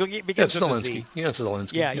it? Begins it's with Zelensky. a Z. Yeah, it's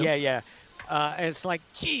Zelensky. Yeah. And it's like,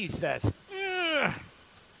 Jesus.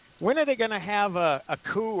 When are they going to have a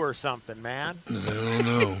coup or something, man? I don't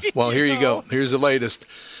know. Well, here you go. Here's the latest.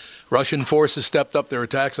 Russian forces stepped up their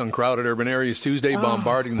attacks on crowded urban areas Tuesday,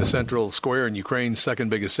 bombarding the central square in Ukraine's second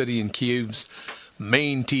biggest city and Kiev's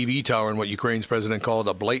main TV tower in what Ukraine's president called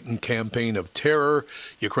a blatant campaign of terror.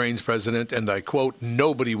 Ukraine's president, and I quote,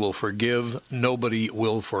 "Nobody will forgive, nobody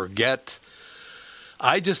will forget."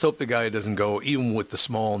 I just hope the guy doesn't go, even with the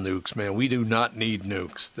small nukes, man. We do not need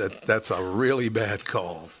nukes. That's a really bad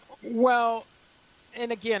call. Well,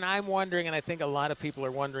 and again, I'm wondering, and I think a lot of people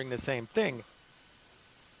are wondering the same thing.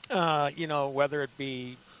 Whether it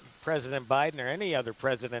be President Biden or any other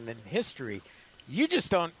president in history, you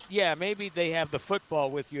just don't, maybe they have the football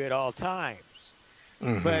with you at all times.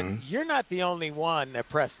 Mm-hmm. But you're not the only one that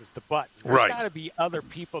presses the button. There's got to be other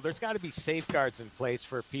people. There's got to be safeguards in place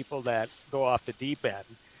for people that go off the deep end.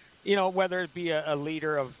 Whether it be a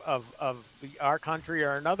leader of our country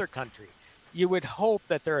or another country. You would hope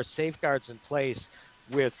that there are safeguards in place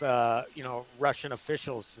with, Russian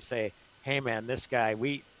officials to say, hey, man, this guy,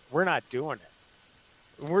 we're not doing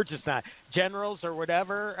it. We're just not. Generals or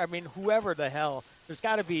whatever, I mean, whoever the hell, there's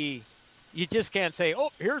got to be, you just can't say,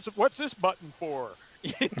 oh, what's this button for?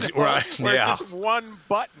 Right, or just one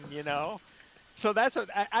button, So that's what,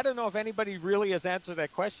 I don't know if anybody really has answered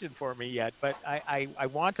that question for me yet, but I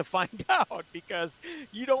want to find out because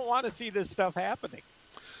you don't want to see this stuff happening.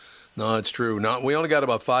 No, it's true. We only got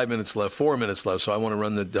about 4 minutes left, so I want to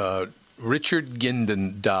run the Richard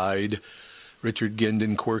Gindin died. Richard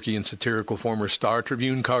Gindin, quirky and satirical former Star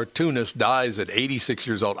Tribune cartoonist, dies at 86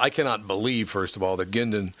 years old. I cannot believe, first of all, that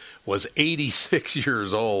Gindin was 86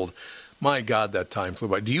 years old. My God, that time flew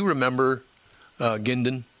by. Do you remember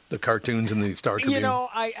Gindin, the cartoons in the Star Tribune?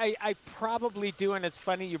 I probably do, and it's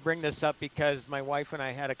funny you bring this up because my wife and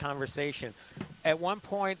I had a conversation. At one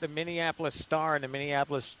point, the Minneapolis Star and the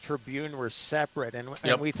Minneapolis Tribune were separate, and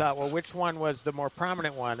we thought, well, which one was the more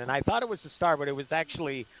prominent one? And I thought it was the Star, but it was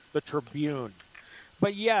actually the Tribune.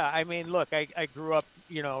 But I mean, look, I grew up,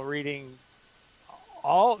 reading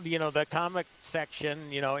all, the comic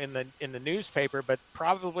section, in the newspaper, but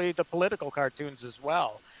probably the political cartoons as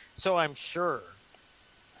well. So I'm sure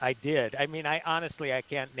I did. I mean, I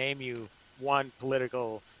can't name you one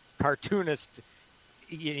political cartoonist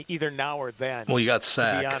either now or then. Well, you got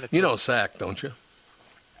Sack. You know Sack, don't you?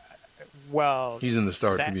 Well, he's in the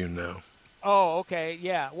Star Tribune now. Oh, okay,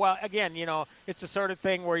 yeah. Well, again, it's the sort of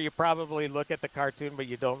thing where you probably look at the cartoon, but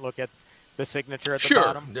you don't look at the signature at the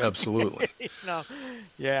bottom. Sure, absolutely.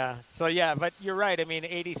 Yeah. So, but you're right. I mean,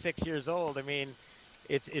 86 years old. I mean,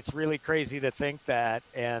 it's really crazy to think that.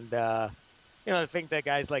 And, to think that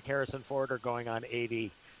guys like Harrison Ford are going on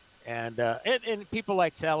 80. And people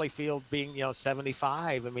like Sally Field being,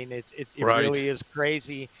 75. I mean, it really is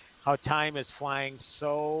crazy how time is flying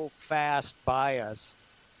so fast by us.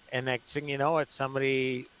 And next thing you know, it's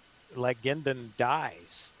somebody like Gindin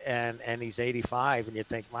dies, and he's 85, and you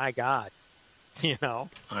think, my God, I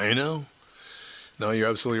know. No, you're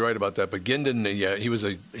absolutely right about that. But Gindin, he was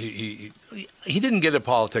he didn't get into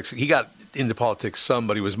politics. He got into politics some,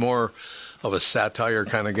 but he was more of a satire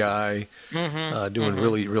kind of guy, doing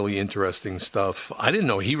really, really interesting stuff. I didn't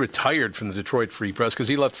know he retired from the Detroit Free Press because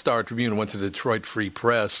he left Star Tribune and went to the Detroit Free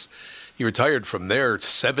Press. He retired from there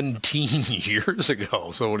 17 years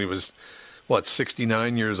ago. So when he was,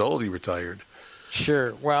 69 years old, he retired.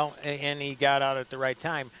 Sure. Well, and he got out at the right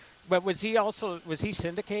time. But was he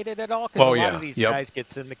syndicated at all? Because a lot of these guys get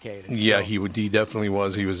syndicated. Yeah, so. he definitely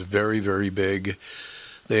was. He was very, very big.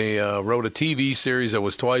 They wrote a TV series that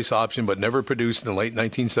was twice optioned but never produced in the late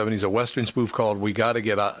 1970s, a Western spoof called We Gotta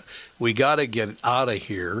Get Out of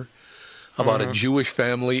Here, about a Jewish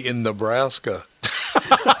family in Nebraska.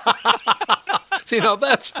 See, now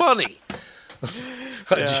that's funny.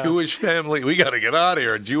 A Jewish family. We got to get out of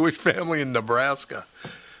here. A Jewish family in Nebraska.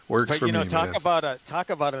 Works for me, man. Talk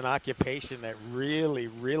about an occupation that really,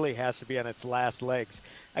 really has to be on its last legs.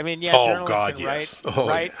 I mean, journalists can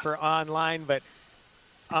write for online, but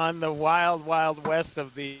on the wild, wild west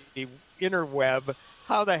of the interweb,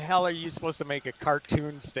 how the hell are you supposed to make a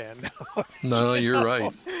cartoon stand out? No, you're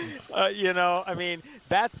right. I mean,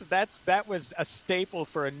 that was a staple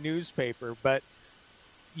for a newspaper, but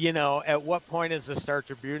at what point is the Star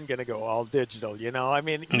Tribune going to go all digital? I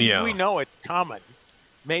mean, we know it's coming.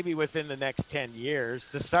 Maybe within the next 10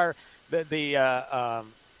 years. The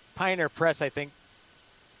Pioneer Press, I think,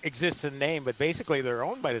 exists in name, but basically they're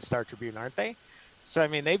owned by the Star Tribune, aren't they? So, I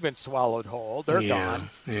mean, they've been swallowed whole. They're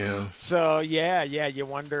gone. Yeah. So, you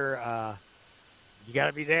wonder, you got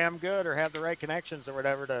to be damn good or have the right connections or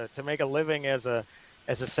whatever to make a living as a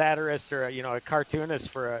satirist or, a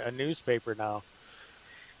cartoonist for a newspaper now.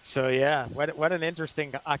 So, what an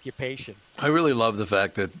interesting occupation. I really love the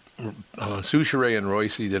fact that Souchere and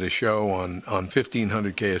Royce did a show on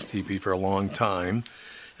 1500 KSTP for a long time.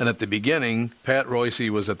 And at the beginning, Pat Royce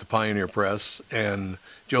was at the Pioneer Press and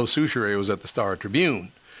Joe Souchere was at the Star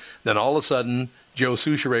Tribune. Then all of a sudden, Joe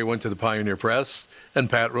Souchere went to the Pioneer Press and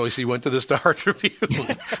Pat Royce went to the Star Tribune.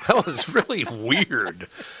 That was really weird.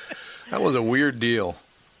 That was a weird deal.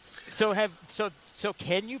 So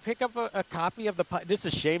can you pick up a copy of the? This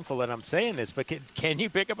is shameful that I'm saying this, but can you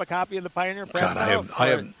pick up a copy of the Pioneer Press? God, I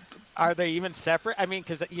have. Are they even separate? I mean,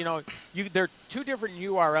 because they're two different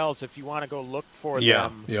URLs if you want to go look for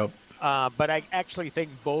them. Yeah. Yep. But I actually think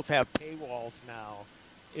both have paywalls now.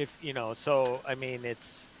 If so I mean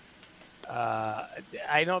it's.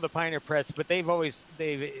 I know the Pioneer Press, but they've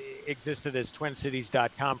existed as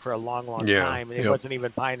TwinCities.com for a long time, and it wasn't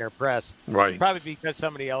even Pioneer Press. Right. Probably because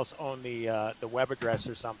somebody else owned the web address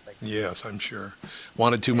or something. Yes, I'm sure.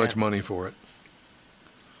 Wanted too much money for it.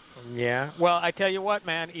 Yeah. Well, I tell you what,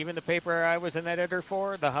 man. Even the paper I was an editor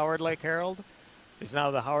for, the Howard Lake Herald, is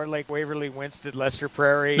now the Howard Lake, Waverly, Winston, Lester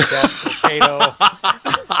Prairie, Potato.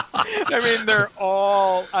 I mean, they're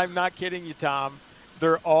all. I'm not kidding you, Tom.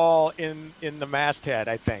 They're all in the masthead,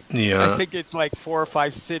 I think. Yeah. I think it's like 4 or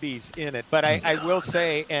 5 cities in it. But I will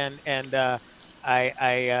say,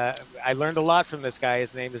 I learned a lot from this guy.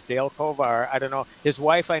 His name is Dale Kovar. I don't know. His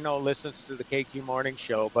wife, I know, listens to the KQ Morning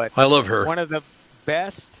Show. But I love her. One of the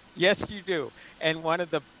best. Yes, you do. And one of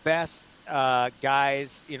the best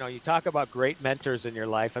guys, you talk about great mentors in your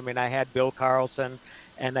life. I mean, I had Bill Carlson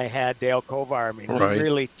and I had Dale Kovar. I mean, he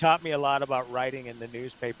really taught me a lot about writing in the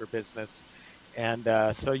newspaper business. And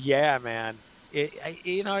so, man,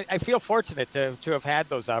 I feel fortunate to have had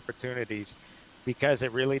those opportunities because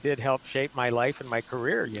it really did help shape my life and my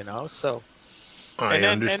career, So,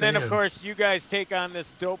 understand. And then, of course, you guys take on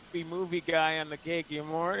this dopey movie guy on the KQ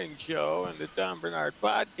Morning Show and the Tom Bernard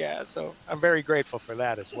podcast. So I'm very grateful for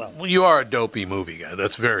that as well. Well, you are a dopey movie guy.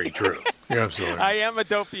 That's very true. You're absolutely right. I am a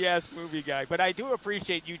dopey-ass movie guy. But I do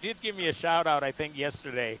appreciate you did give me a shout-out, I think,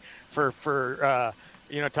 yesterday for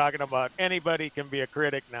talking about anybody can be a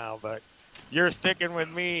critic now, but you're sticking with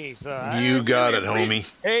me. So you got it, homie.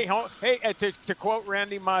 Hey, to quote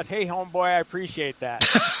Randy Moss, hey, homeboy, I appreciate that.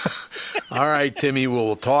 All right, Timmy,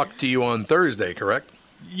 we'll talk to you on Thursday, correct?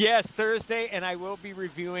 Yes, Thursday, and I will be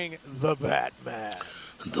reviewing The Batman.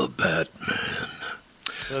 The Batman.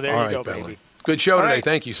 So there you go, baby. Good show today. Right.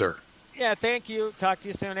 Thank you, sir. Yeah, thank you. Talk to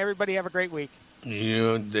you soon. Everybody have a great week.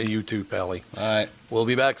 You too, Pally. All right. We'll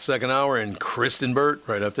be back second hour, and Kristen Burt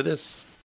right after this.